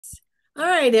All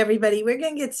right, everybody, we're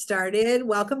going to get started.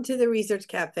 Welcome to the Research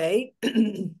Cafe.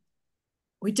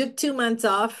 We took 2 months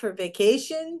off for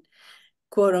vacation,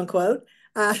 quote unquote.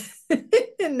 Uh,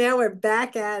 and now we're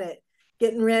back at it,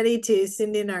 getting ready to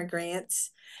send in our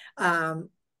grants. Um,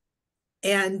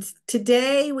 and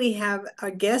today we have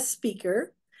a guest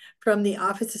speaker from the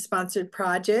Office of Sponsored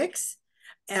Projects,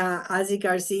 Ozzy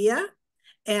Garcia.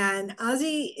 And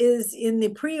Ozzy is in the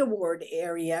pre-award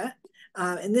area.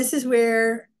 And this is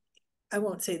where I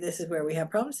won't say this is where we have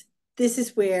problems. This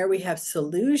is where we have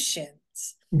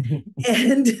solutions.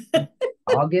 And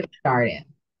I'll get started.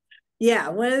 yeah,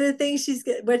 one of the things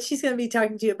what she's going to be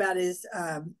talking to you about is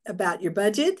about your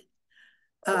budget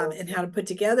and how to put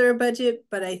together a budget.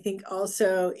 But I think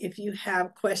also if you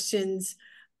have questions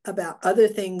about other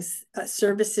things,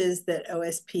 services that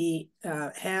OSP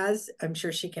has, I'm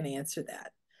sure she can answer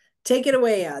that. Take it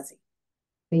away, Ozzy.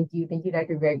 Thank you. Thank you,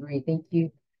 Dr. Gregory. Thank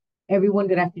you, everyone.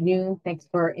 Good afternoon. Thanks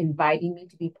for inviting me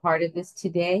to be part of this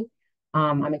today.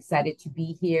 I'm excited to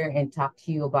be here and talk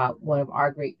to you about one of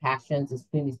our great passions is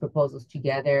putting these proposals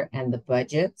together and the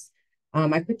budgets.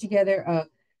 I put together a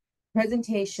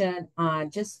presentation on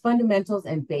just fundamentals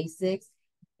and basics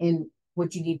in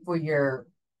what you need for your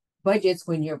budgets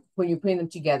when you're putting them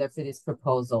together for these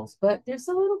proposals. But there's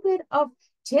a little bit of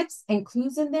tips and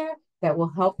clues in there that will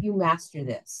help you master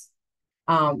this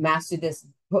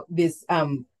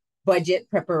budget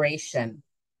preparation.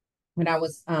 When I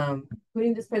was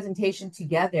putting this presentation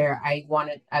together, I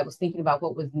was thinking about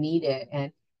what was needed,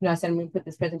 and I said I'm going to put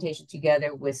this presentation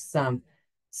together with some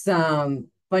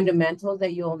fundamentals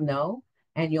that you'll know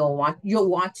and you'll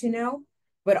want to know,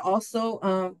 but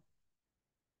also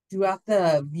throughout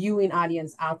the viewing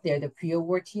audience out there, the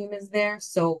pre-award team is there.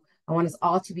 So I want us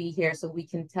all to be here so we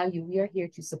can tell you we are here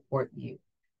to support you.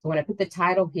 So when I put the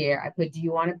title here, I put, do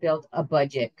you want to build a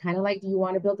budget? Kind of like, do you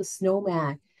want to build a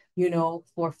snowman,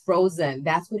 for Frozen?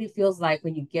 That's what it feels like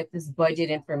when you get this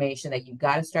budget information that you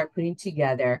got to start putting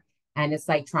together. And it's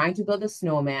like trying to build a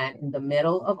snowman in the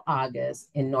middle of August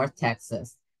in North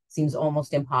Texas. Seems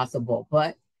almost impossible.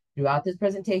 But throughout this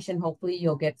presentation, hopefully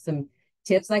you'll get some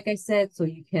tips, like I said, so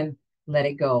you can let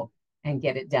it go and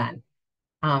get it done.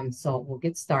 So we'll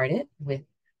get started with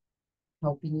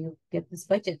helping you get this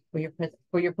budget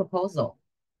for your proposal.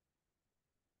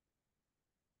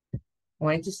 I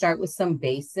wanted to start with some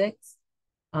basics.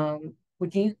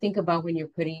 What you think about when you're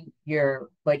putting your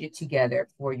budget together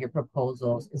for your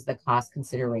proposals is the cost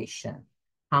consideration.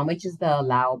 How much is the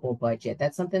allowable budget?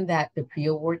 That's something that the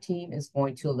pre-award team is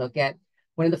going to look at.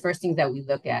 One of the first things that we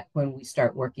look at when we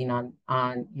start working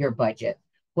on your budget.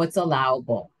 What's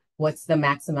allowable? What's the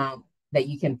maximum that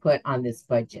you can put on this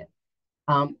budget?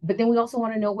 But then we also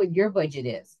want to know what your budget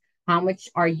is. How much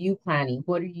are you planning?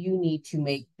 What do you need to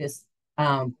make this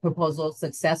proposal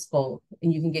successful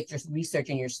and you can get your research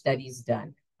and your studies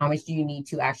done? How much do you need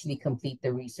to actually complete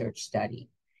the research study?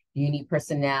 Do you need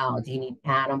personnel? Do you need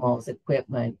animals,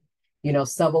 equipment?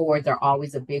 Subawards are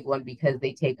always a big one because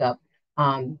they take up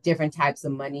different types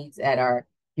of monies that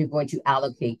you're going to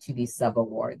allocate to these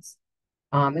subawards.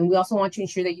 And we also want to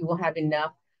ensure that you will have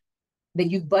enough, that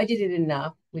you've budgeted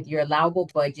enough with your allowable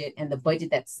budget and the budget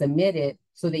that's submitted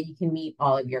so that you can meet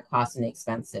all of your costs and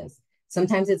expenses.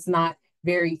 Sometimes it's not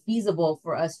very feasible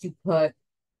for us to put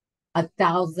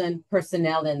 1,000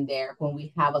 personnel in there when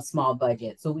we have a small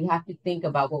budget. So we have to think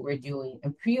about what we're doing,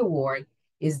 and pre-award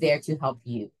is there to help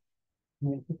you. I'm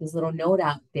going to put this little note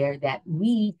out there that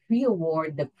the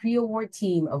pre-award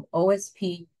team of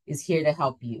OSP is here to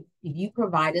help you. If you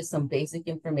provide us some basic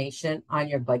information on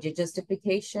your budget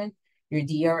justification, your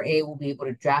DRA will be able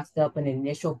to draft up an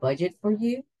initial budget for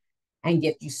you and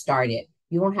get you started.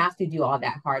 You don't have to do all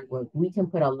that hard work. We can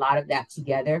put a lot of that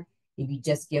together if you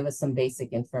just give us some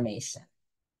basic information.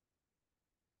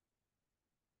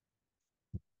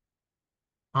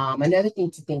 Another thing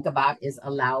to think about is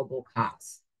allowable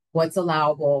costs. What's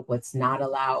allowable, what's not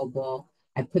allowable.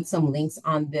 I put some links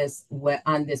on this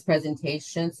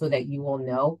presentation so that you will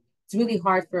know. It's really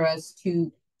hard for us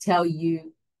to tell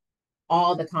you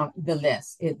all the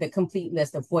list, the complete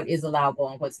list of what is allowable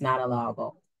and what's not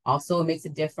allowable. Also, it makes a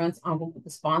difference on who the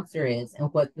sponsor is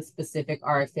and what the specific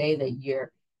RFA that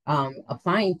you're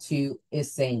applying to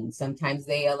is saying. Sometimes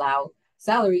they allow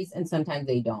salaries and sometimes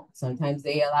they don't. Sometimes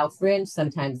they allow fringe,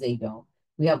 sometimes they don't.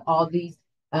 We have all these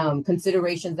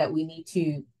considerations that we need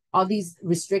to, all these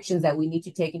restrictions that we need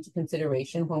to take into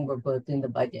consideration when we're building the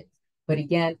budget. But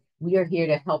again, we are here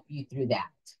to help you through that.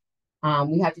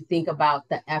 We have to think about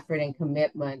the effort and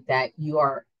commitment that you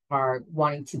are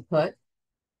wanting to put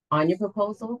on your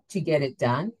proposal to get it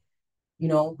done.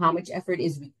 How much effort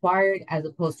is required as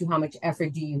opposed to how much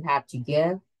effort do you have to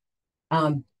give.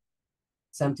 Um,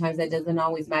 Sometimes that doesn't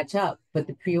always match up, but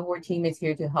the pre-award team is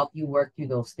here to help you work through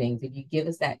those things. If you give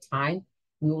us that time,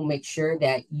 we will make sure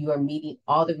that you are meeting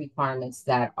all the requirements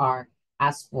that are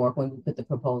asked for when we put the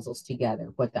proposals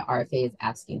together, what the RFA is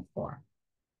asking for.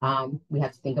 We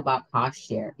have to think about cost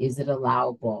share. Is it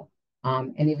allowable?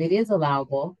 And if it is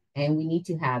allowable and we need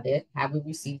to have we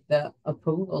received the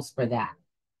approvals for that?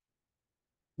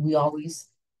 We always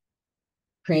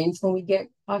cringe when we get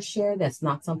cost share. That's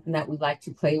not something that we like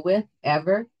to play with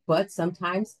ever, but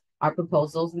sometimes our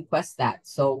proposals request that.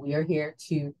 So we are here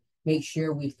to make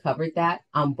sure we've covered that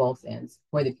on both ends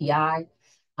for the PI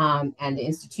and the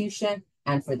institution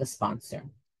and for the sponsor.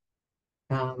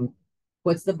 Um,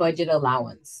 what's the budget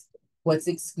allowance? What's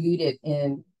excluded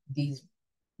in these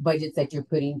budgets that you're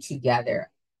putting together?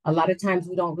 A lot of times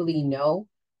we don't really know.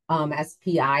 As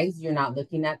PIs, you're not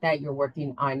looking at that. You're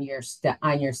working on your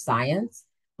science,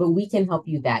 but we can help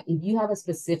you that. If you have a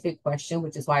specific question,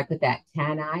 which is why I put that,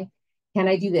 can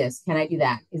I do this? Can I do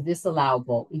that? Is this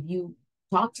allowable? If you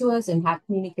talk to us and have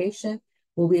communication,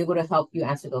 we'll be able to help you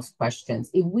answer those questions.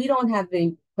 If we don't have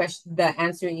the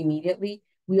answer immediately,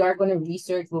 we are going to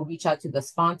research. We'll reach out to the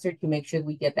sponsor to make sure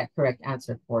we get that correct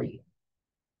answer for you.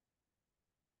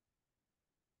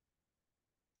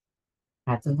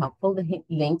 Had some helpful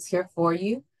links here for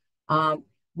you.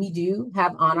 We do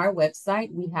have on our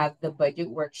website, we have the budget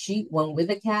worksheet, one with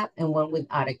a cap and one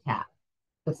without a cap.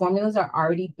 The formulas are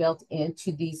already built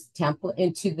into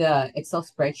into the Excel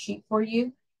spreadsheet for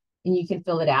you, and you can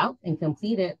fill it out and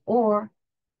complete it, or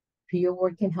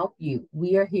pre-award can help you.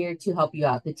 We are here to help you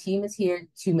out. The team is here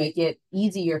to make it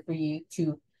easier for you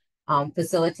to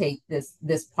facilitate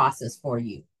this process for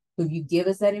you. So if you give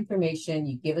us that information,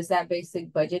 you give us that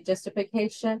basic budget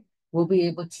justification, we'll be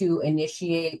able to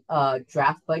initiate a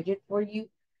draft budget for you,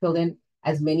 fill in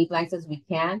as many blanks as we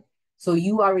can. So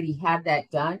you already have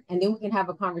that done. And then we can have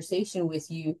a conversation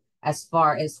with you as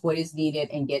far as what is needed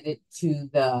and get it to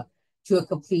a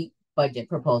complete budget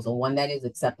proposal, one that is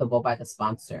acceptable by the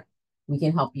sponsor. We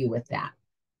can help you with that.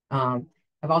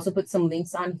 I've also put some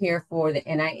links on here for the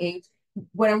NIH.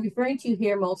 What I'm referring to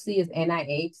here mostly is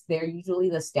NIH. They're usually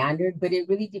the standard, but it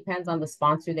really depends on the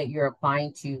sponsor that you're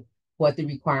applying to, what the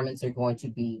requirements are going to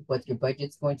be, what your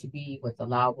budget's going to be, what's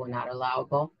allowable, not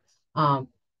allowable.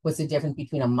 What's the difference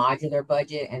between a modular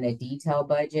budget and a detailed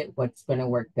budget? What's going to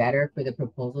work better for the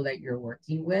proposal that you're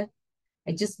working with?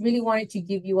 I just really wanted to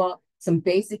give you all some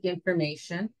basic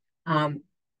information.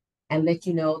 And let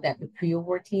you know that the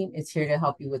pre-award team is here to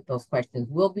help you with those questions.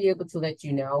 We'll be able to let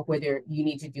you know whether you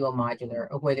need to do a modular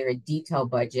or whether a detailed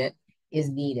budget is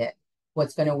needed,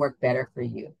 what's going to work better for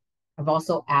you. I've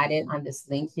also added on this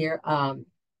link here a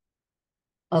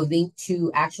link to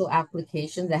actual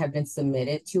applications that have been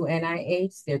submitted to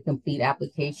NIH. They're complete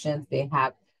applications. They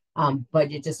have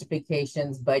budget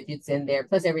justifications, budgets in there,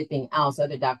 plus everything else,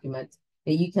 other documents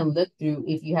that you can look through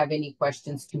if you have any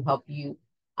questions to help you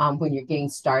when you're getting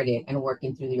started and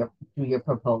working through your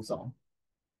proposal.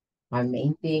 My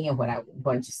main thing and what I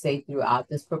want to say throughout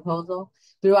this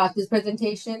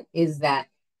presentation is that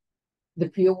the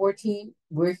pre-award team,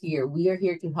 we're here. We are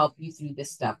here to help you through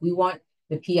this stuff. We want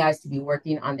the PIs to be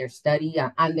working on their study,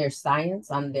 on their science,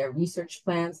 on their research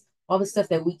plans, all the stuff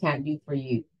that we can't do for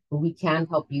you, but we can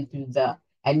help you through the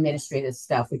administrative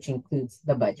stuff, which includes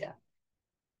the budget.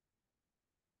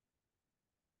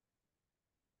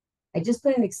 I just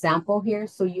put an example here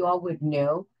so you all would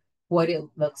know what it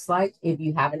looks like if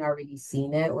you haven't already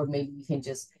seen it, or maybe you can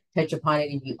just touch upon it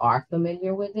if you are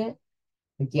familiar with it.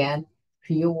 Again,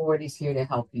 pre-award is here to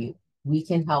help you. We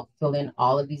can help fill in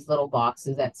all of these little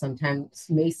boxes that sometimes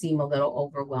may seem a little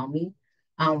overwhelming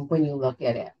when you look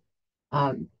at it.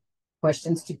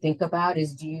 Questions to think about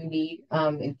is, do you need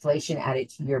inflation added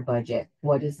to your budget?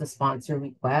 What is the sponsor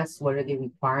request? What are they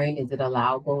requiring? Is it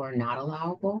allowable or not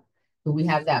allowable? So we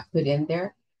have that put in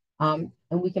there, and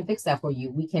we can fix that for you.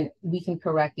 We can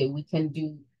correct it. We can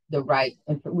do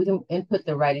we can input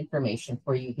the right information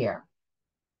for you here.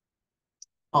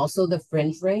 Also, the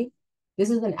fringe rate.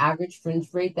 This is an average fringe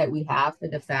rate that we have for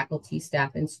the faculty,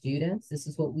 staff, and students. This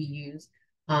is what we use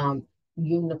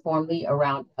uniformly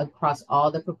across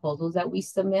all the proposals that we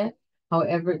submit.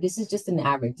 However, this is just an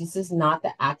average. This is not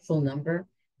the actual number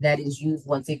that is used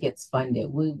once it gets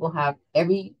funded. We will have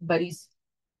everybody's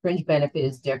fringe benefit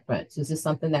is different. So this is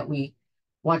something that we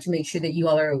want to make sure that you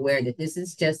all are aware that this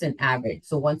is just an average.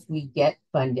 So once we get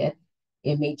funded,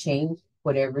 it may change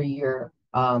whatever your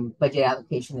budget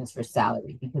allocation is for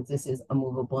salary, because this is a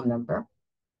movable number.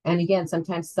 And again,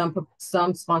 sometimes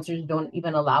some sponsors don't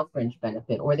even allow fringe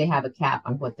benefit, or they have a cap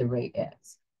on what the rate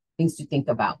is. Things to think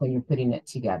about when you're putting it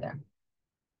together.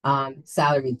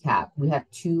 salary cap. We have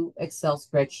two Excel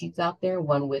spreadsheets out there,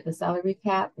 one with a salary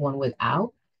cap, one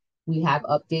without. We have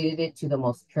updated it to the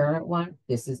most current one.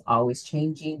 This is always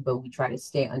changing, but we try to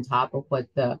stay on top of what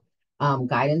the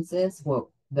guidance is, what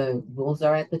the rules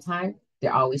are at the time.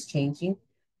 They're always changing.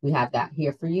 We have that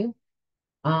here for you.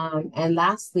 And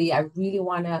lastly, I really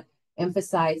want to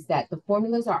emphasize that the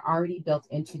formulas are already built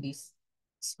into these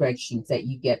spreadsheets that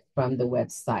you get from the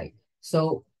website.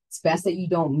 So it's best that you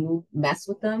don't mess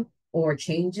with them or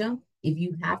change them. If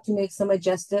you have to make some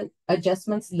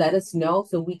adjustments, let us know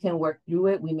so we can work through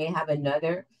it. We may have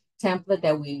another template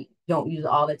that we don't use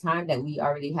all the time that we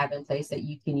already have in place that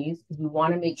you can use, because we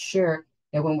want to make sure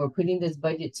that when we're putting this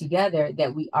budget together,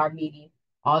 that we are meeting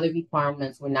all the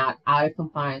requirements. We're not out of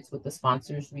compliance with the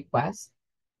sponsor's request.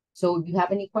 So if you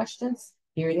have any questions,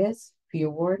 here it is,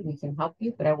 pre-award, we can help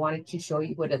you, but I wanted to show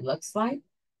you what it looks like.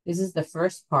 This is the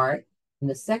first part. And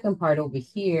the second part over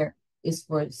here is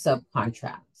for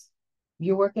subcontracts. If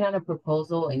you're working on a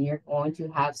proposal and you're going to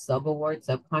have subaward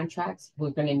subcontracts, we're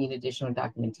going to need additional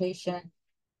documentation,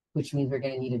 which means we're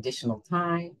going to need additional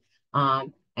time.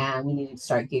 And we need to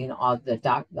start getting all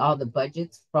the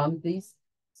budgets from these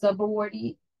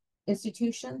subawardee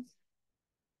institutions.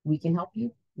 We can help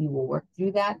you. We will work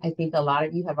through that. I think a lot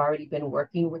of you have already been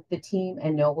working with the team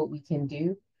and know what we can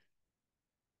do.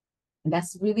 And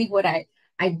that's really what I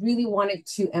really wanted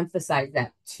to emphasize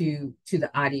that to the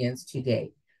audience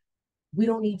today. We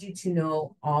don't need you to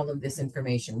know all of this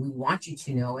information. We want you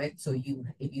to know it. So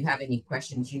if you have any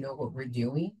questions, you know what we're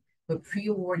doing. But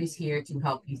pre-award is here to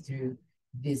help you through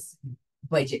this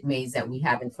budget maze that we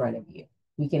have in front of you.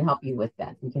 We can help you with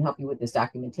that. We can help you with this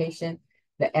documentation.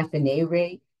 The F&A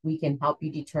rate, we can help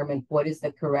you determine what is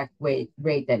the correct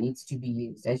rate that needs to be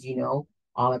used. As you know,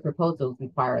 all our proposals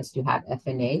require us to have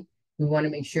F&A. We want to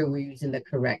make sure we're using the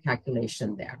correct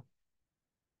calculation there.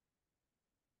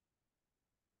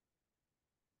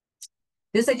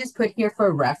 This I just put here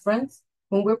for reference.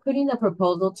 When we're putting the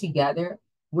proposal together,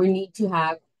 we need to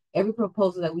have, every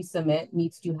proposal that we submit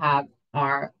needs to have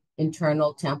our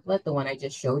internal template, the one I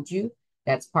just showed you.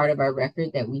 That's part of our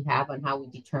record that we have on how we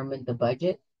determine the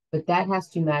budget. But that has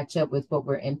to match up with what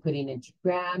we're inputting into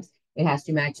grams. It has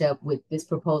to match up with this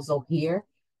proposal here.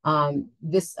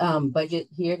 This budget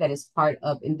here that is part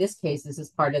of, in this case, this is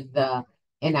part of the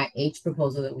NIH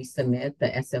proposal that we submit, the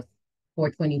SF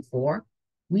 424.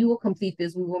 We will complete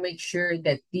this. We will make sure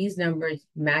that these numbers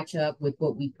match up with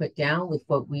what we put down, with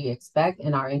what we expect,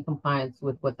 and are in compliance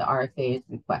with what the RFA is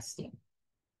requesting.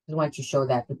 I want you to show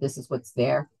that this is what's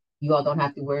there. You all don't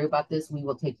have to worry about this. We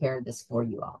will take care of this for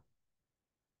you all.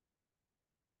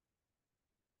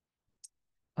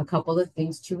 A couple of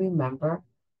things to remember.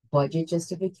 Budget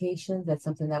justifications, that's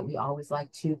something that we always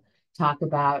like to talk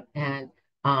about. And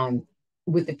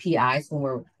with the PIs, when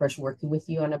we're first working with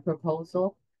you on a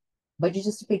proposal, budget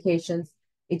justifications,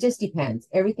 it just depends.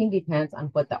 Everything depends on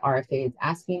what the RFA is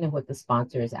asking and what the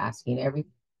sponsor is asking. Every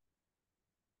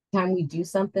time we do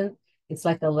something, it's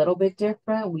like a little bit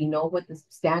different. We know what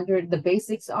the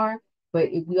basics are, but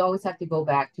we always have to go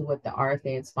back to what the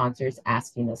RFA and sponsor is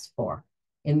asking us for.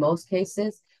 In most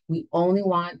cases, we only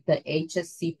want the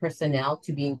HSC personnel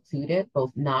to be included.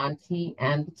 Both non-key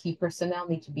and key personnel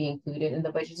need to be included in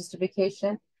the budget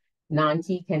justification.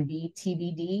 Non-key can be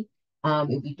TBD.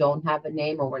 If we don't have a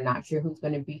name or we're not sure who's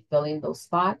going to be filling those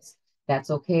spots, that's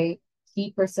okay.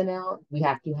 Key personnel, we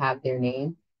have to have their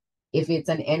name. If it's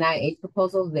an NIH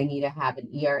proposal, they need to have an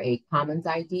ERA Commons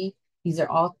ID. These are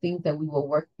all things that we will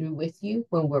work through with you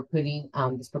when we're putting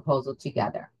this proposal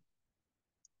together.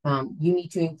 You need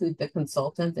to include the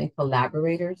consultants and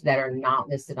collaborators that are not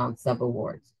listed on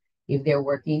subawards. If they're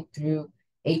working through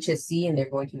HSC and they're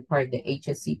going to be part of the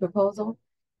HSC proposal,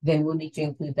 then we'll need to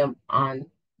include them on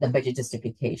the budget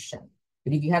justification.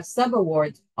 But if you have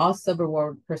subawards, all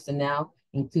subaward personnel,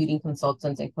 including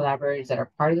consultants and collaborators that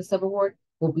are part of the subaward,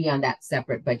 will be on that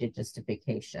separate budget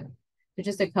justification. So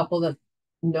just a couple of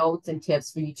notes and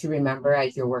tips for you to remember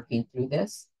as you're working through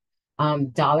this.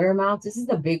 Dollar amounts, this is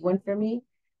the big one for me.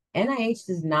 NIH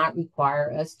does not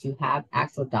require us to have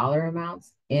actual dollar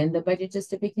amounts in the budget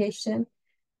justification.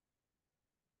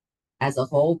 As a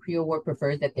whole, pre-award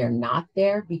prefers that they're not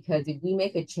there, because if we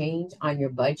make a change on your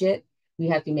budget, we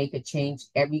have to make a change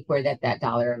everywhere that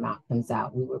dollar amount comes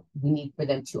out. We need for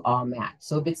them to all match.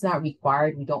 So if it's not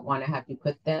required, we don't want to have to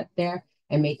put that there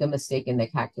and make a mistake in the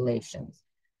calculations.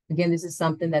 Again, this is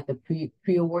something that the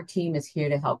pre-award team is here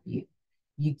to help you.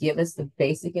 You give us the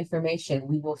basic information,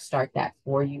 we will start that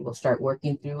for you. We'll start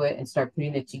working through it and start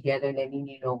putting it together, and then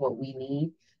you know what we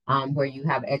need, where you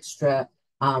have extra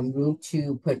room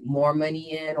to put more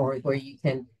money in, or where you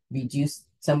can reduce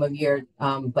some of your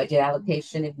budget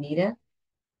allocation if needed.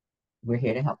 We're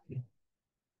here to help you.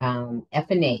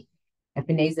 F&A.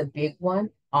 F&A is a big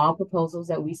one. All proposals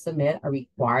that we submit are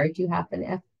required to have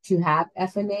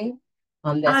F&A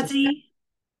unless it's, Ozzy,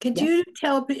 could yes. you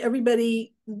tell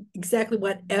everybody exactly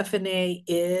what F&A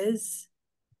is?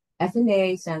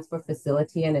 F&A stands for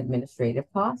Facility and Administrative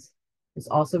Costs. It's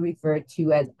also referred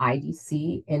to as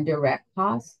IDC, Indirect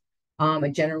Costs. A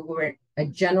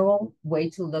general way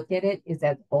to look at it is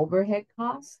as overhead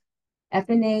costs.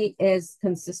 F&A is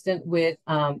consistent with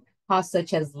costs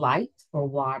such as light or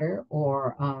water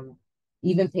or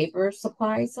even paper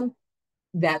supplies,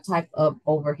 that type of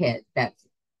overhead that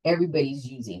everybody's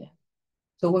using it.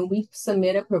 So when we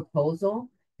submit a proposal,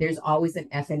 there's always an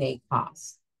F&A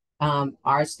cost.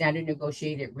 Our standard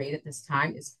negotiated rate at this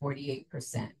time is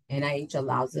 48%. NIH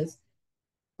allows us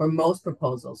for most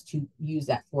proposals to use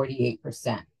that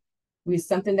 48%.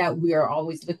 Something that we are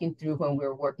always looking through when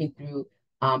we're working through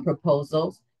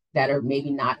proposals that are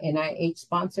maybe not NIH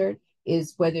sponsored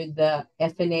is whether the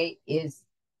F&A is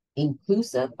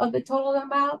inclusive of the total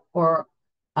amount or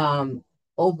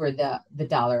over the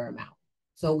dollar amount.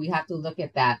 So we have to look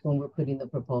at that when we're putting the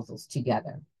proposals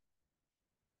together.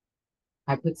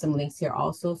 I put some links here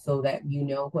also so that you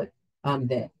know what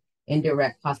the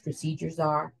indirect cost procedures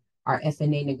are. Our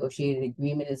F&A negotiated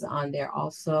agreement is on there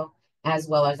also, as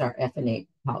well as our F&A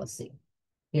policy.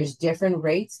 There's different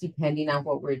rates depending on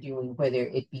what we're doing, whether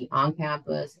it be on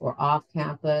campus or off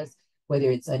campus,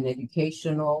 whether it's an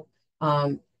educational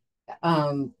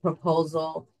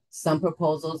proposal. Some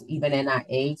proposals, even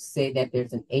NIH, say that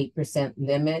there's an 8%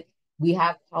 limit. We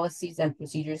have policies and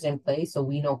procedures in place, so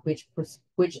we know which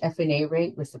F&A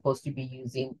rate we're supposed to be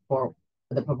using for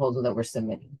the proposal that we're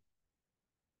submitting.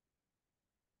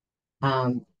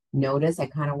 Notice I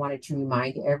kind of wanted to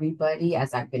remind everybody,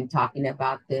 as I've been talking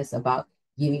about this, about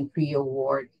giving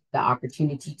pre-award the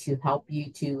opportunity to help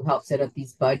you to help set up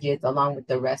these budgets along with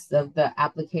the rest of the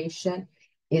application,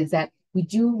 is that we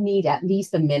do need at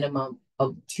least a minimum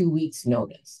of 2 weeks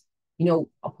notice. You know,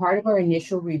 a part of our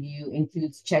initial review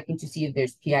includes checking to see if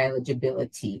there's PI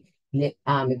eligibility, if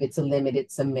it's a limited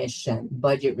submission,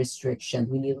 budget restrictions.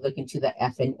 We need to look into the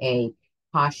F&A,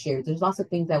 cost shares. There's lots of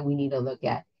things that we need to look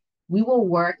at. We will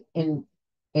work in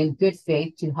good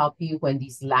faith to help you when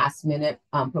these last minute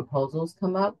proposals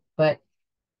come up, but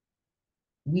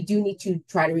we do need to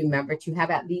try to remember to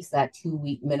have at least that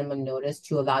 2-week minimum notice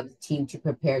to allow the team to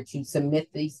prepare to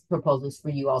submit these proposals for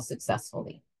you all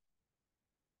successfully.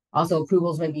 Also,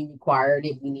 approvals may be required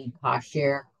if we need cost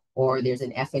share or there's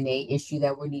an F&A issue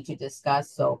that we need to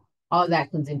discuss. So all of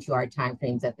that comes into our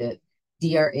timeframes that the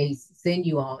DRAs send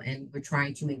you all, and we're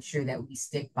trying to make sure that we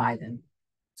stick by them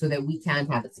so that we can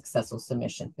have a successful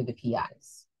submission for the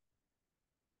PIs.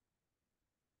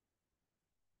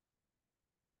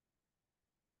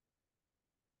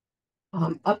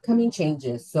 Upcoming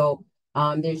changes. So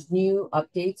there's new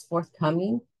updates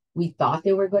forthcoming. We thought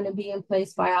they were going to be in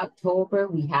place by October.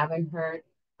 We haven't heard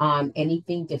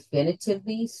anything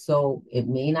definitively, so it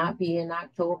may not be in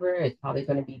October. It's probably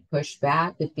going to be pushed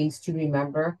back. The things to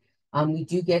remember, we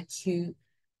do get to,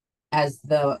 as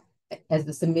the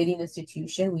submitting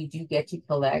institution, we do get to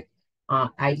collect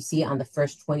IDC on the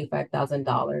first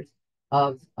 $25,000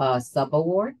 of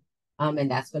subaward,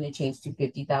 and that's going to change to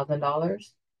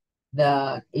 $50,000.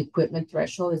 The equipment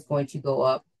threshold is going to go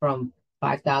up from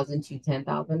 $5,000 to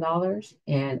 $10,000,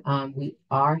 and we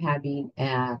are having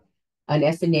an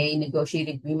F&A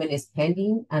negotiated agreement is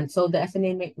pending, and so the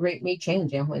F&A rate may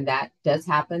change. And when that does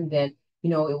happen, then it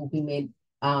will be made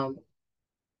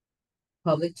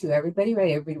public to everybody,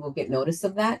 right? Everybody will get notice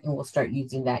of that, and we'll start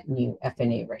using that new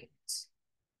F&A rate.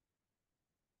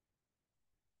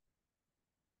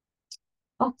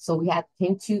 Oh, so we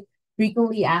came to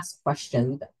frequently asked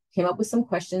questions. Came up with some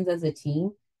questions as a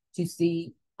team to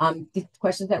see the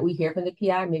questions that we hear from the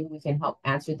PI. Maybe we can help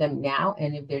answer them now.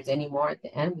 And if there's any more at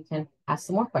the end, we can ask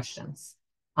some more questions.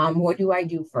 What do I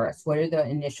do first? What are the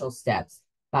initial steps?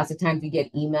 Lots of times we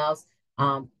get emails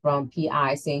from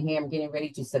PI saying, hey, I'm getting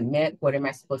ready to submit. What am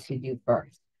I supposed to do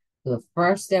first? So the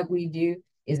first step we do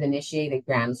is initiate a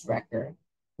grants record.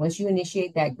 Once you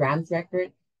initiate that grants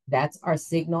record, that's our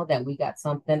signal that we got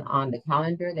something on the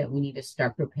calendar that we need to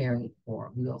start preparing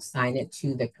for. We'll assign it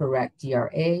to the correct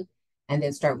DRA and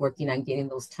then start working on getting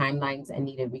those timelines and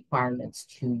needed requirements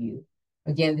to you.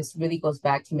 Again, this really goes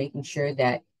back to making sure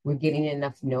that we're getting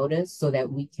enough notice so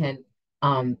that we can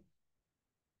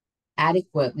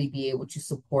adequately be able to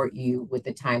support you with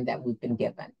the time that we've been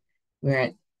given. We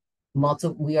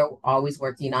are always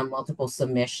working on multiple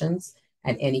submissions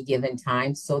at any given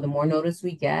time. So the more notice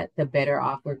we get, the better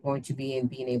off we're going to be in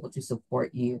being able to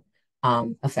support you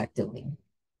effectively.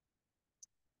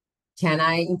 Can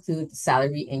I include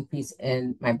salary increase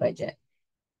in my budget?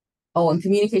 Oh, and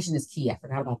communication is key. I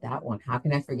forgot about that one. How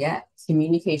can I forget?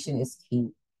 Communication is key.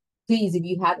 Please, if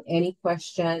you have any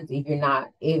questions, if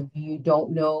you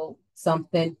don't know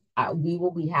something, we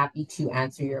will be happy to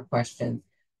answer your questions.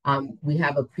 We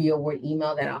have a pre-award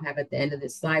email that I'll have at the end of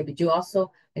this slide, but you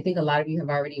also, I think a lot of you have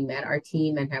already met our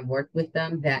team and have worked with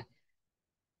them that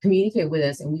communicate with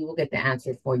us and we will get the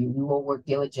answer for you. We will work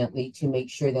diligently to make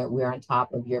sure that we're on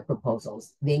top of your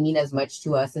proposals. They mean as much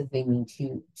to us as they mean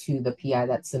to the PI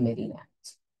that's submitting it.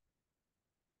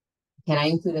 Can I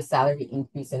include a salary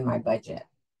increase in my budget?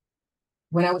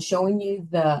 When I was showing you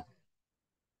the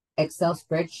Excel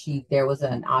spreadsheet, there was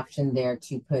an option there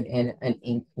to put in an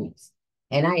increase.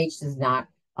 NIH does not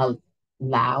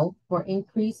allow for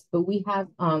increase, but we have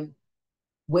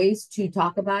ways to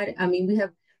talk about it. I mean, we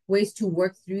have ways to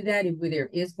work through that if there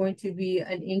is going to be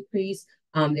an increase.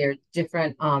 There are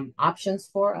different options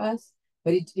for us,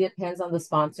 but it depends on the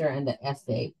sponsor and the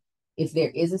essay. If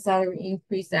there is a salary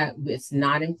increase that is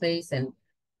not in place and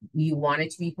you want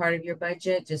it to be part of your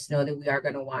budget, just know that we are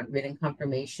going to want written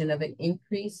confirmation of an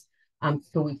increase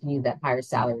so we can use that higher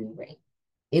salary rate.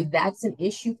 If that's an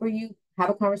issue for you, have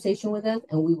a conversation with us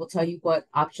and we will tell you what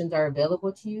options are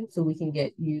available to you so we can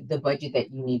get you the budget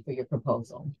that you need for your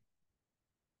proposal.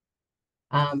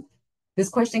 This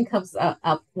question comes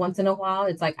up once in a while.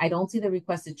 It's like, I don't see the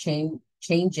requested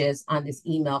changes on this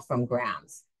email from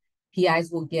grants.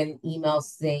 PIs will get an email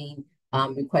saying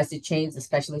requested change, the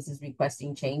specialist is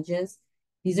requesting changes.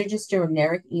 These are just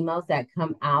generic emails that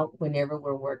come out whenever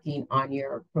we're working on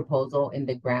your proposal in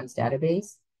the grants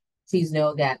database. Please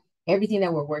know that everything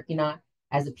that we're working on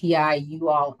as a PI, you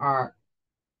all are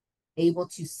able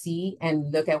to see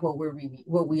and look at what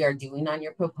we are doing on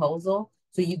your proposal.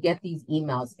 So you get these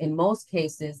emails. In most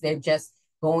cases, they're just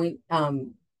going,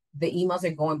 the emails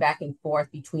are going back and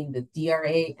forth between the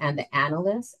DRA and the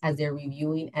analysts as they're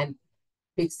reviewing and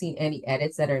fixing any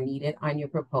edits that are needed on your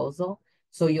proposal.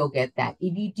 So you'll get that.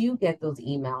 If you do get those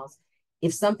emails,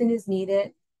 if something is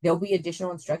needed, there'll be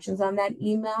additional instructions on that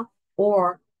email,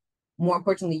 or more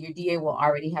importantly, your DA will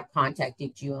already have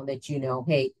contacted you and let you know,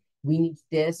 hey, we need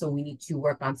this, or we need to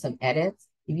work on some edits.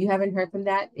 If you haven't heard from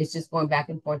that, it's just going back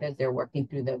and forth as they're working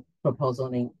through the proposal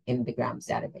in the GRAMS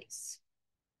database.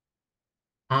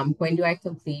 When do I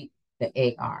complete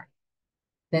the AR?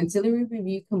 The ancillary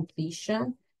review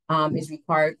completion is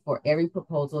required for every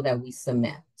proposal that we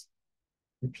submit.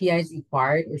 The PI is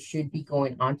required or should be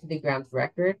going onto the GRAMS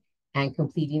record and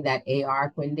completing that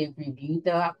AR when they've reviewed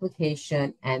the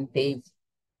application and they've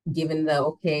given the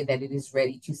okay that it is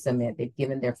ready to submit. They've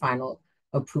given their final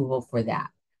approval for that.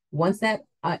 Once that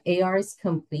AR is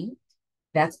complete,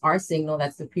 that's our signal.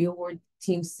 That's the pre-award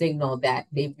team signal that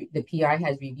the PI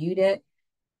has reviewed it.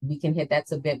 We can hit that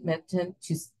submit button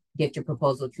to get your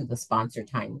proposal to the sponsor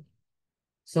timely.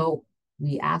 So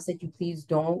we ask that you please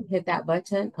don't hit that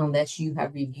button unless you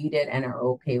have reviewed it and are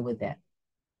okay with it.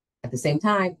 At the same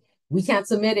time, we can't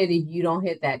submit it if you don't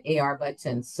hit that AR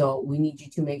button. So we need you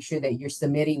to make sure that you're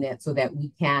submitting it so that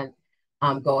we can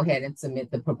go ahead and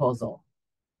submit the proposal.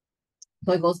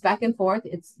 So it goes back and forth.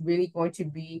 It's really going to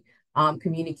be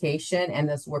communication and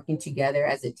us working together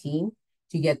as a team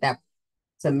to get that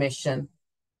submission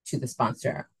to the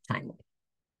sponsor timely.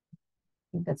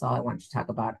 I think that's all I wanted to talk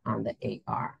about on the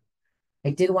AR. I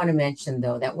did want to mention,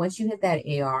 though, that once you hit that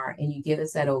AR and you give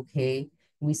us that okay,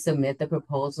 we submit the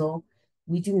proposal,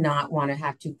 we do not want to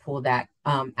have to pull that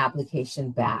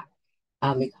application back.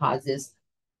 It causes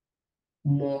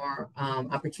more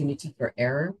opportunity for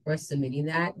error for submitting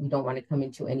that. We don't want to come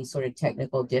into any sort of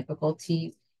technical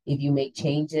difficulties. If you make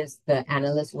changes, the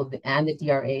analyst will and the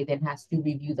DRA then has to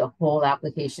review the whole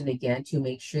application again to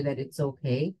make sure that it's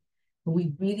okay. But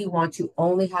we really want to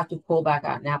only have to pull back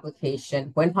out an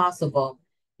application when possible,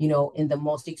 you know, in the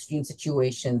most extreme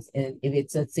situations, and if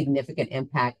it's a significant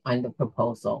impact on the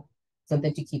proposal.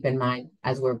 Something to keep in mind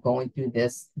as we're going through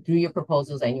your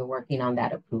proposals and you're working on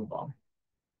that approval.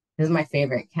 This is my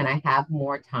favorite. Can I have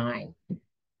more time?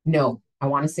 No, I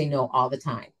want to say no all the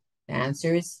time. The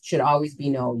answer should always be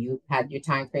no. You've had your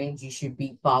time frames. You should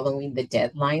be following the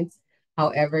deadlines.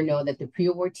 However, know that the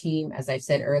pre-award team, as I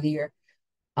said earlier,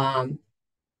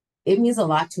 it means a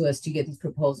lot to us to get these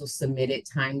proposals submitted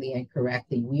timely and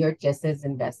correctly. We are just as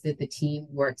invested. The team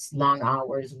works long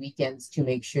hours, weekends to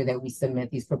make sure that we submit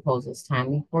these proposals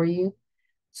timely for you.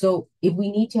 So if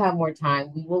we need to have more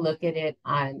time, we will look at it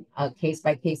on a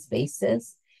case-by-case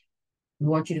basis. We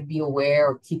want you to be aware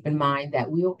or keep in mind that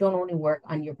we don't only work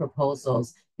on your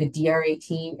proposals. The DRA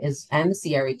team and the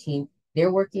CRA team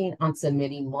They're working on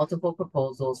submitting multiple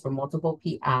proposals for multiple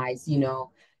PIs,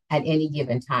 at any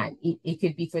given time. It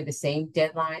could be for the same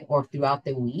deadline or throughout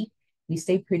the week. We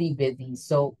stay pretty busy.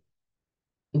 So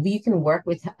if you can work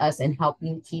with us and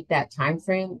helping keep that time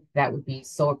frame, that would be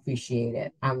so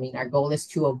appreciated. I mean, our goal is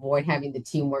to avoid having the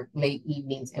team work late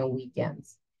evenings and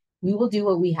weekends. We will do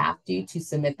what we have to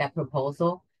submit that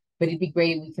proposal, but it'd be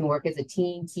great if we can work as a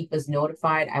team, keep us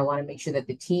notified. I want to make sure that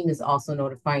the team is also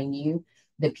notifying you,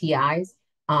 the PIs,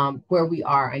 where we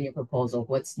are on your proposal,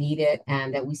 what's needed,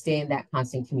 and that we stay in that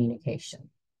constant communication.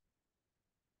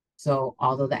 So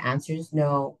although the answer is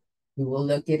no, we will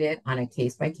look at it on a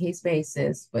case by case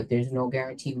basis, but there's no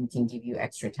guarantee we can give you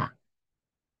extra time.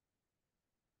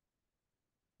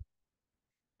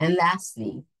 And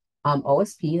lastly,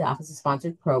 OSP, the Office of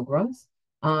Sponsored Programs,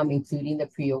 including the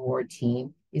pre-award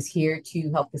team, is here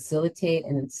to help facilitate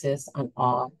and insist on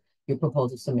all your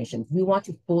proposal submissions. We want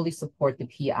to fully support the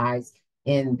PIs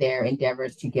in their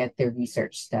endeavors to get their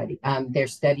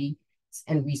study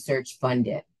and research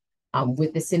funded.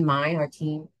 With this in mind, our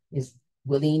team is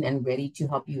willing and ready to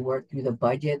help you work through the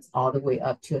budgets all the way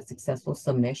up to a successful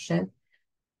submission.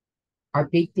 Our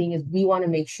big thing is we want to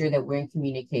make sure that we're in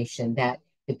communication, that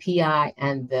the PI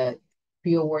and the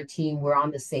pre-award team, we're on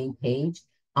the same page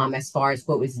as far as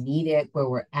what was needed, where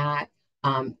we're at,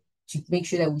 to make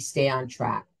sure that we stay on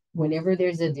track. Whenever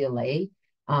there's a delay,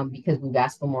 because we've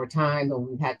asked for more time or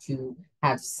we've had to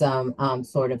have some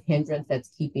sort of hindrance that's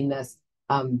keeping us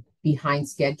behind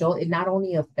schedule, it not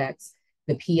only affects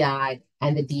the PI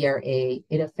and the DRA,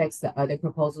 it affects the other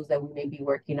proposals that we may be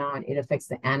working on. It affects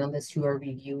the analysts who are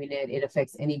reviewing it. It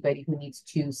affects anybody who needs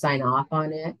to sign off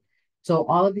on it. So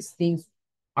all of these things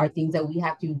are things that we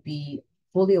have to be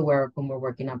fully aware of when we're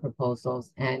working on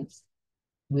proposals. And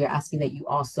we're asking that you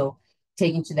also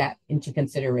take into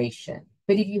consideration.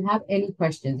 But if you have any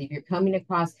questions, if you're coming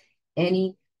across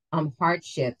any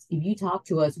hardships, if you talk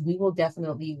to us, we will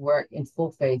definitely work in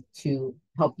full faith to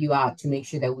help you out to make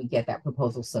sure that we get that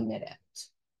proposal submitted.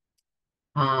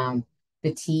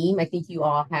 The team, I think you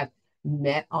all have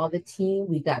met all the team.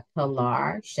 We got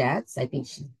Pilar Schatz, I think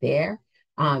she's there.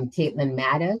 Caitlin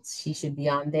Maddox, she should be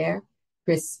on there.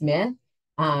 Chris Smith,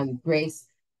 Grace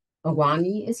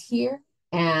Awani is here.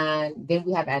 And then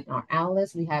we have at our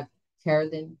analyst, we have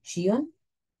Carolyn Chion.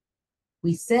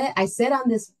 I said on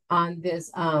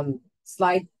this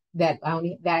slide that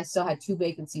I still had 2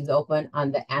 vacancies open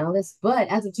on the analyst, but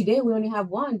as of today, we only have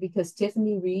 1 because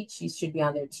Tiffany Reed, she should be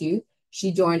on there too.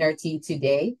 She joined our team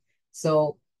today.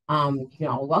 So you can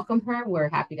all welcome her. We're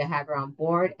happy to have her on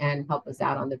board and help us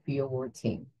out on the pre-award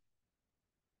team.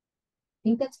 I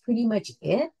think that's pretty much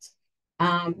it.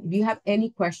 If you have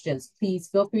any questions, please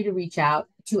feel free to reach out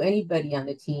to anybody on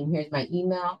the team. Here's my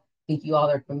email. I think you all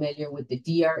are familiar with the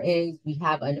DRAs. We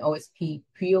have an OSP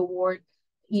pre-award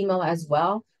email as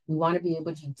well. We want to be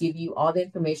able to give you all the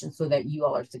information so that you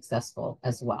all are successful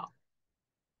as well.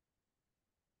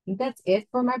 I think that's it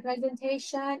for my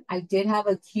presentation. I did have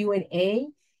a Q&A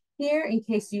here in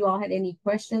case you all had any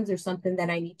questions or something that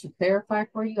I need to clarify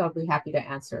for you. I'll be happy to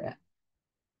answer it.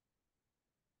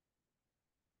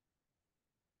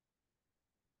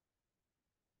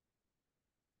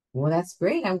 Well, that's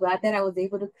great. I'm glad that I was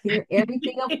able to clear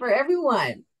everything up for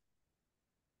everyone.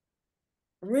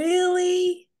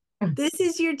 Really? This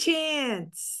is your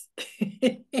chance.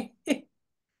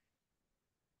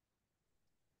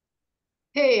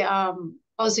 Hey,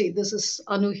 Ozzy, this is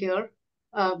Anu here.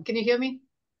 Can you hear me?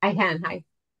 I can. Hi.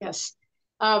 Yes.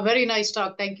 Very nice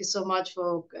talk. Thank you so much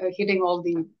for hitting all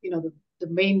the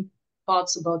main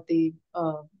parts about the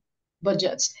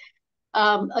budgets.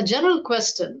 A general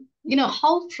question,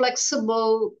 how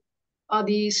flexible are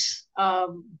these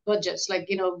budgets? Like,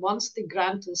 once the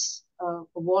grant is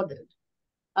awarded,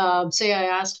 say I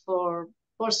asked for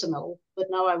personnel, but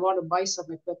now I want to buy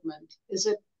some equipment. Is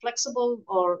it flexible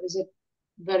or is it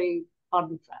very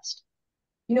hard and fast?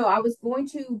 I was going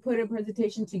to put a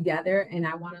presentation together and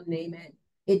I want to name it,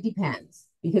 it depends,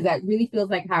 because that really feels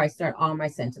like how I start all my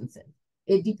sentences.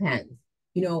 It depends.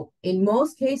 In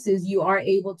most cases, you are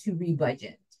able to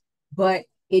rebudget, but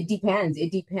it depends.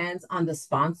 It depends on the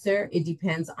sponsor. It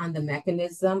depends on the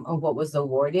mechanism of what was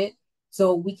awarded.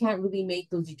 So we can't really make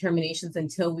those determinations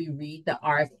until we read the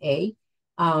RFA,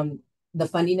 the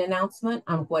funding announcement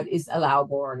on what is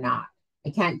allowable or not. I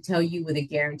can't tell you with a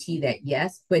guarantee that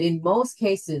yes, but in most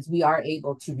cases, we are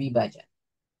able to rebudget.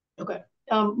 Okay.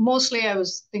 Mostly I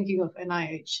was thinking of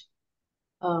NIH.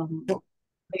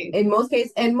 In most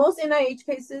NIH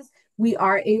cases, we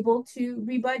are able to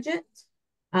rebudget.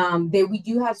 We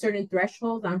do have certain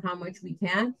thresholds on how much we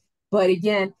can, but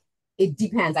again, It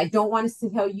depends. I don't want to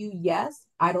tell you yes.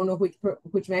 I don't know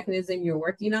which mechanism you're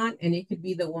working on, and it could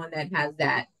be the one that has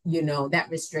that, that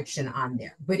restriction on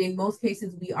there. But in most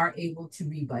cases, we are able to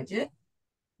rebudget.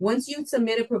 Once you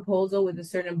submit a proposal with a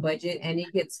certain budget and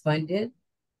it gets funded,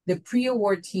 the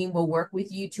pre-award team will work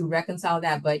with you to reconcile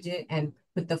that budget and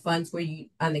put the funds where you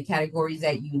on the categories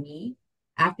that you need.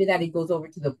 After that, it goes over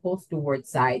to the post-award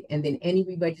side, and then any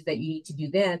rebudgets that you need to do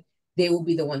then, they will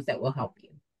be the ones that will help you.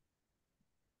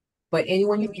 But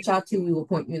anyone you reach out to, we will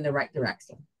point you in the right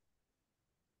direction.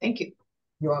 Thank you.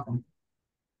 You're welcome.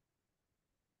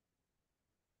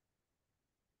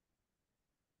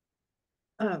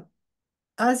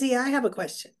 Ozzy, I have a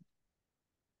question.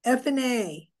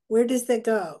 F&A, where does that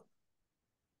go?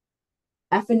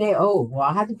 F&A, oh, well,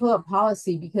 I have to pull up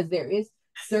policy because there is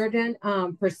certain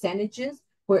percentages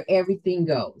where everything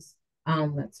goes. Let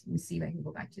me see if I can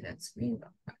go back to that screen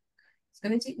real quick. It's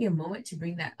going to take me a moment to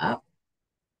bring that up.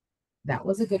 That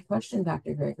was a good question,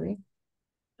 Dr. Gregory.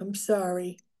 I'm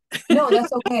sorry. No,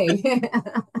 that's okay.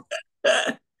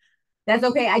 That's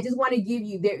okay. I just want to give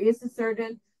you, there is a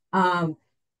certain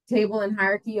table and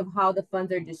hierarchy of how the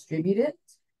funds are distributed.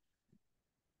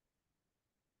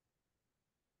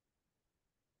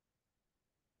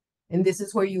 And this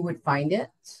is where you would find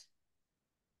it.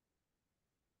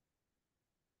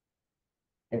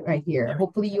 Right here.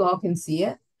 Hopefully you all can see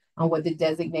it on what the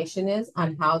designation is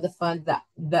on how the fund,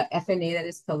 the F&A that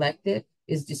is collected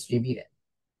is distributed.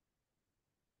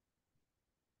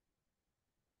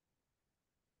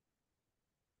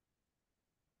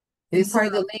 It is part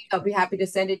of the link. I'll be happy to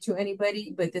send it to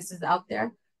anybody, but this is out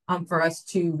there for us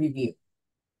to review.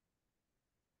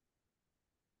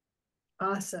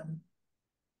 Awesome.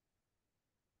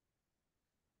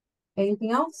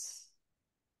 Anything else?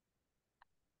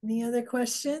 Any other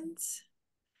questions?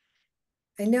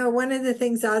 I know one of the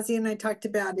things Ozzy and I talked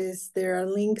about is there are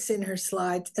links in her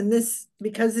slides, and this,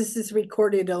 because this is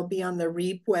recorded, it'll be on the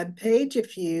REAP webpage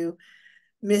if you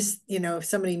missed, if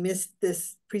somebody missed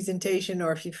this presentation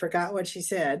or if you forgot what she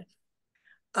said.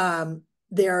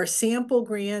 There are sample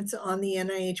grants on the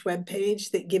NIH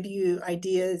webpage that give you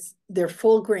ideas. They're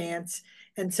full grants,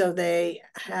 and so they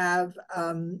have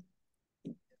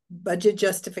budget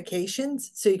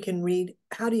justifications, so you can read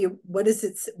what does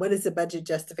the budget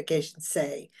justification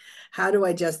say? How do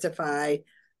I justify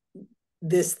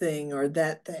this thing or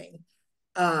that thing?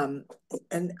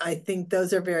 And I think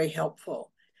those are very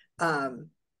helpful. What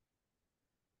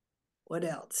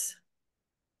else?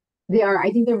 They are.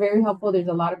 I think they're very helpful. There's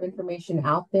a lot of information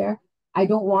out there. I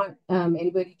don't want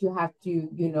anybody to have to,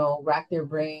 rack their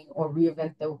brain or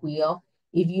reinvent the wheel.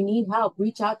 If you need help,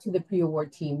 reach out to the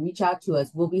pre-award team. Reach out to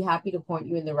us. We'll be happy to point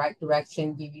you in the right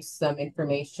direction, give you some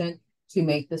information to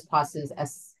make this process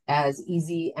as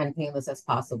easy and painless as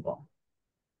possible.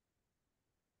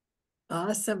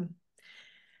 Awesome.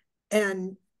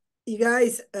 And you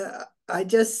guys, I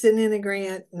just sent in a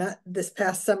grant, not this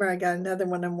past summer. I got another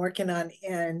one I'm working on,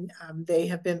 and they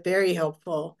have been very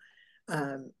helpful.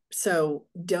 So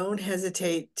don't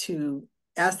hesitate to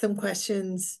ask them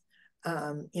questions.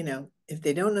 If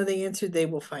they don't know the answer, they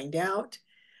will find out.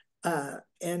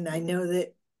 And I know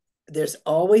that there's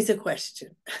always a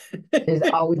question. There's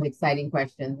always exciting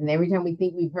questions. And every time we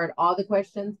think we've heard all the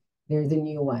questions, there's a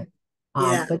new one.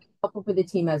 Yeah. But it's helpful for the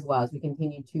team as well as we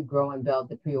continue to grow and build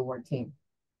the pre-award team.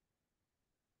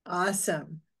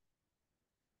 Awesome.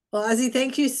 Well, Ozzy,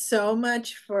 thank you so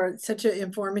much for such an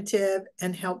informative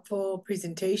and helpful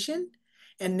presentation.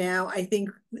 And now I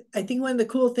think one of the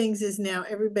cool things is now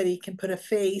everybody can put a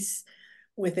face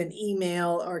with an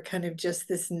email or kind of just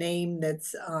this name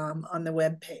that's on the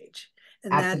web page.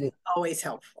 And Absolutely. that's always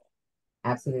helpful.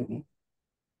 Absolutely.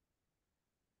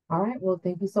 All right. Well,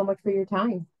 thank you so much for your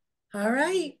time. All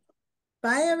right.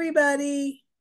 Bye, everybody.